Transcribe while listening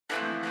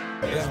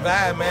It's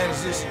vibe, man.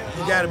 It's just,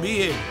 you gotta be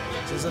here.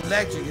 It's just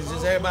electric. It's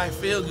just everybody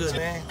feel good,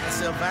 man. I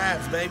sell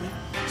vibes, baby.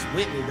 It's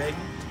Whitney, baby.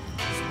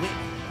 It's Whitney.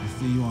 I'll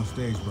see you on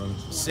stage, brother.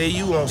 See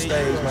you on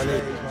stage, my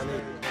nigga.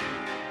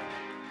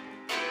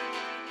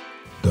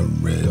 The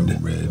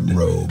Red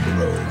Robe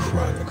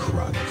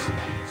Chronicles.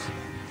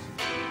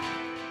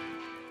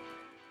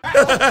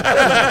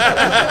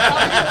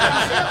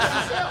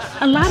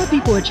 A lot of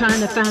people are trying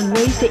to find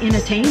ways to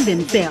entertain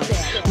themselves.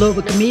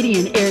 Local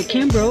comedian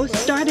Kimbrough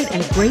started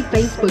a great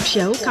Facebook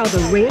show called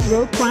the Red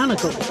Robe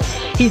Chronicles.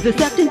 He's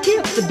accepting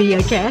tips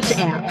via Cash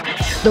App.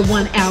 The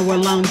 1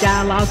 hour-long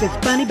dialogue is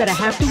funny, but I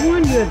have to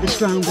warn you of the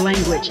strong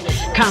language.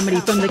 Comedy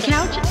from the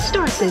couch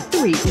starts at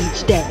 3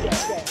 each day.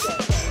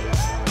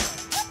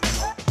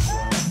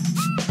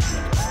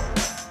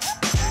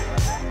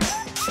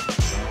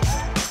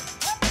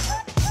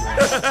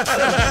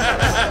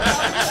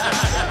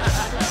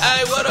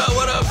 Hey, what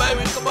up,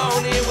 baby? Come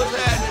on in, what's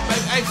happening,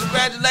 baby? Hey,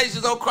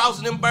 congratulations on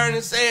crossing them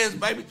burning sands,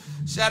 baby.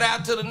 Shout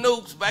out to the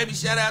Noops, baby.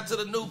 Shout out to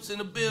the Noops in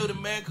the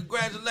building, man.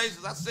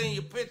 Congratulations. I seen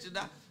your picture.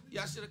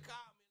 Y'all should have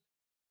called.